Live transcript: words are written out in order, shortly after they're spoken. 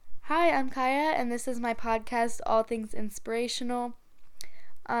Hi, I'm Kaia, and this is my podcast, All Things Inspirational.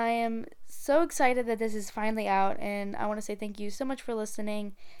 I am so excited that this is finally out, and I want to say thank you so much for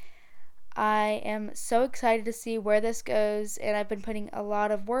listening. I am so excited to see where this goes, and I've been putting a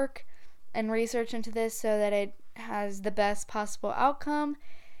lot of work and research into this so that it has the best possible outcome,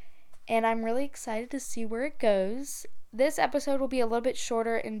 and I'm really excited to see where it goes. This episode will be a little bit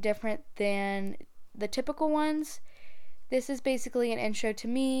shorter and different than the typical ones. This is basically an intro to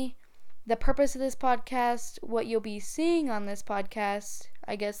me, the purpose of this podcast, what you'll be seeing on this podcast,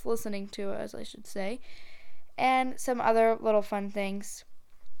 I guess listening to, as I should say, and some other little fun things.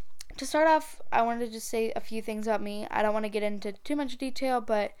 To start off, I wanted to just say a few things about me. I don't want to get into too much detail,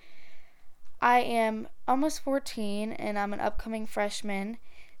 but I am almost 14 and I'm an upcoming freshman.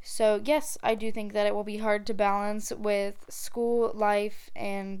 So yes, I do think that it will be hard to balance with school life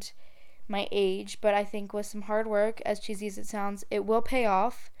and my age, but I think with some hard work, as cheesy as it sounds, it will pay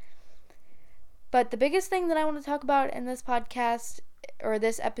off. But the biggest thing that I want to talk about in this podcast or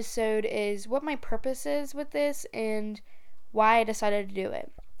this episode is what my purpose is with this and why I decided to do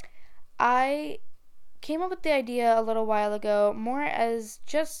it. I came up with the idea a little while ago more as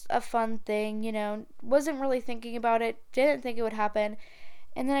just a fun thing, wasn't really thinking about it, didn't think it would happen,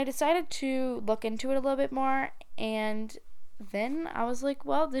 and then I decided to look into it a little bit more, and then I was like,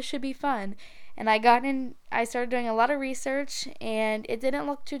 well, this should be fun. And I started doing a lot of research, and it didn't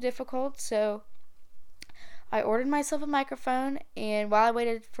look too difficult, so I ordered myself a microphone, and while I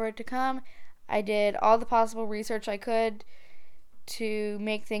waited for it to come, I did all the possible research I could to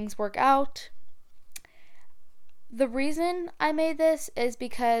make things work out. The reason I made this is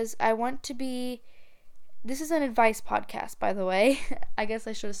because I want to be... This is an advice podcast, by the way. I guess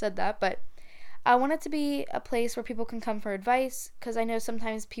I should have said that, but I want it to be a place where people can come for advice, because I know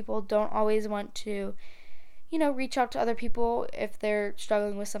sometimes people don't always want to, reach out to other people if they're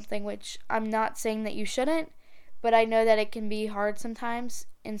struggling with something, which I'm not saying that you shouldn't, but I know that it can be hard sometimes,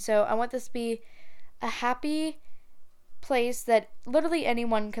 and so I want this to be a happy place that literally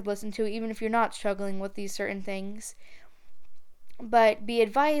anyone could listen to, even if you're not struggling with these certain things. But be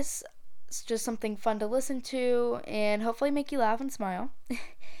advice, it's just something fun to listen to, and hopefully make you laugh and smile.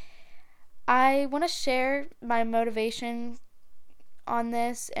 I want to share my motivation on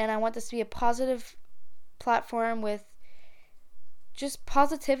this, and I want this to be a positive platform with just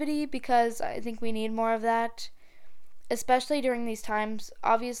positivity, because I think we need more of that, especially during these times.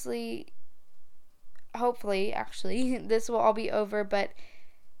 Obviously, hopefully, actually, this will all be over, but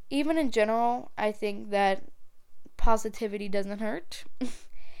even in general, I think that positivity doesn't hurt.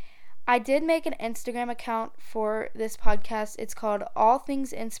 I did make an Instagram account for this podcast. It's called All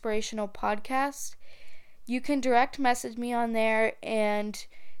Things Inspirational Podcast. You can direct message me on there and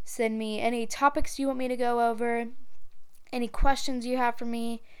send me any topics you want me to go over, any questions you have for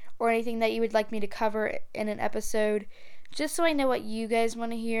me, or anything that you would like me to cover in an episode, just so I know what you guys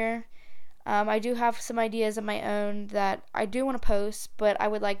want to hear. I do have some ideas of my own that I do want to post, but I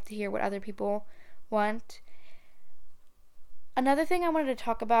would like to hear what other people want. Another thing I wanted to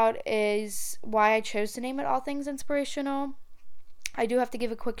talk about is why I chose to name it All Things Inspirational. I do have to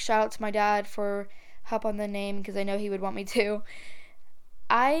give a quick shout out to my dad for help on the name, because I know he would want me to.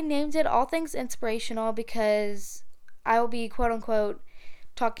 I named it All Things Inspirational because I will be quote unquote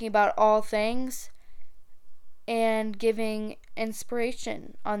talking about all things and giving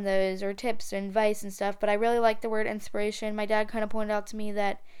inspiration on those, or tips and advice and stuff, but I really like the word inspiration. My dad kind of pointed out to me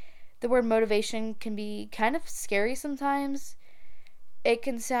that the word motivation can be kind of scary sometimes. It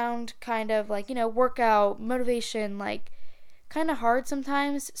can sound kind of like, workout, motivation, like kind of hard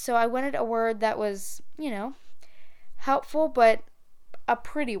sometimes, so I wanted a word that was, helpful, but a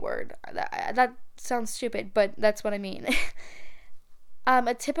pretty word. That sounds stupid, but that's what I mean.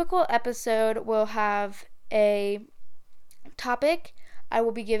 A typical episode will have a topic. I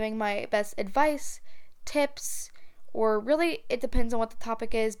will be giving my best advice, tips, or really it depends on what the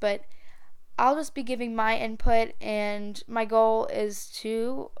topic is, but I'll just be giving my input, and my goal is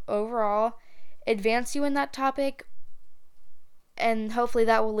to overall advance you in that topic, and hopefully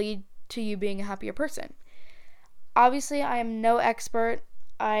that will lead to you being a happier person. Obviously, I am no expert.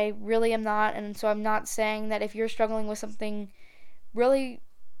 I really am not, and so I'm not saying that if you're struggling with something really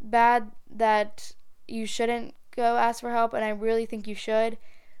bad that you shouldn't go ask for help, and I really think you should.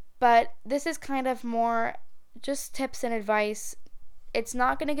 But this is kind of more just tips and advice. It's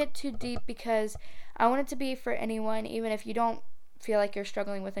not going to get too deep, because I want it to be for anyone, even if you don't feel like you're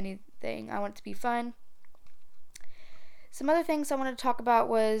struggling with anything. I want it to be fun. Some other things I wanted to talk about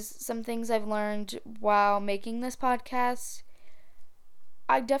was some things I've learned while making this podcast.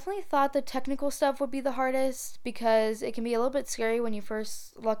 I definitely thought the technical stuff would be the hardest because it can be a little bit scary when you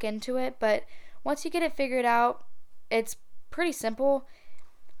first look into it, but once you get it figured out, it's pretty simple.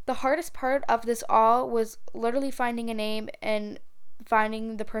 The hardest part of this all was literally finding a name and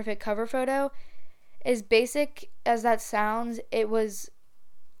finding the perfect cover photo. As basic as that sounds, it was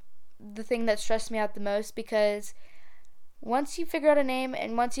the thing that stressed me out the most because once you figure out a name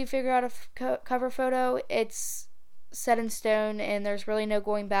and once you figure out a cover photo, it's set in stone and there's really no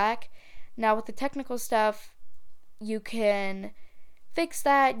going back. Now with the technical stuff, you can fix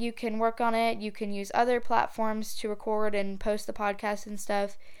that, you can work on it, you can use other platforms to record and post the podcast and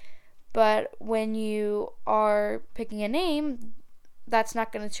stuff. But when you are picking a name, that's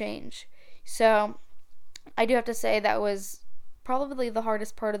not going to change. So I do have to say that was probably the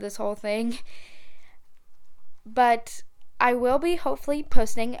hardest part of this whole thing. But I will be hopefully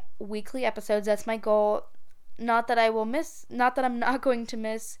posting weekly episodes. That's my goal. Not that I'm not going to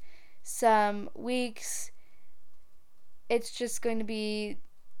miss some weeks. It's just going to be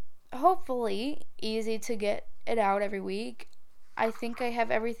hopefully easy to get it out every week. I think I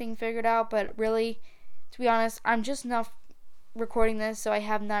have everything figured out, but really, to be honest, I'm just now recording this, so I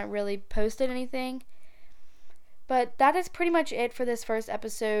have not really posted anything. But that is pretty much it for this first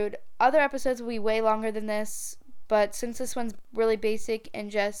episode. Other episodes will be way longer than this, but since this one's really basic and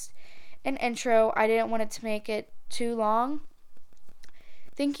just an intro, I didn't want it to make it too long.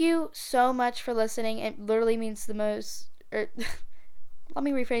 Thank you so much for listening. It literally means the most, let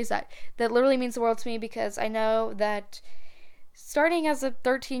me rephrase that. That literally means the world to me because I know that starting as a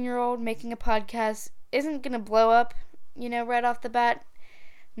 13-year-old making a podcast isn't going to blow up, right off the bat.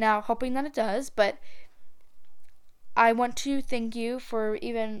 Now, hoping that it does, but I want to thank you for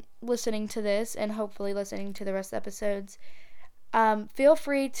even listening to this and hopefully listening to the rest of the episodes. Feel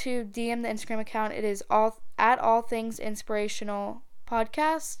free to DM the Instagram account. It is at All Things Inspirational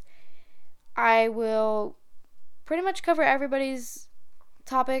Podcast. I will pretty much cover everybody's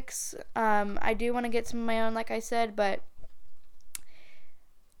topics. I do want to get some of my own, like I said, but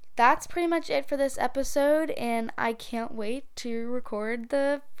that's pretty much it for this episode, and I can't wait to record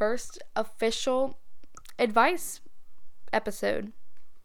the first official advice episode.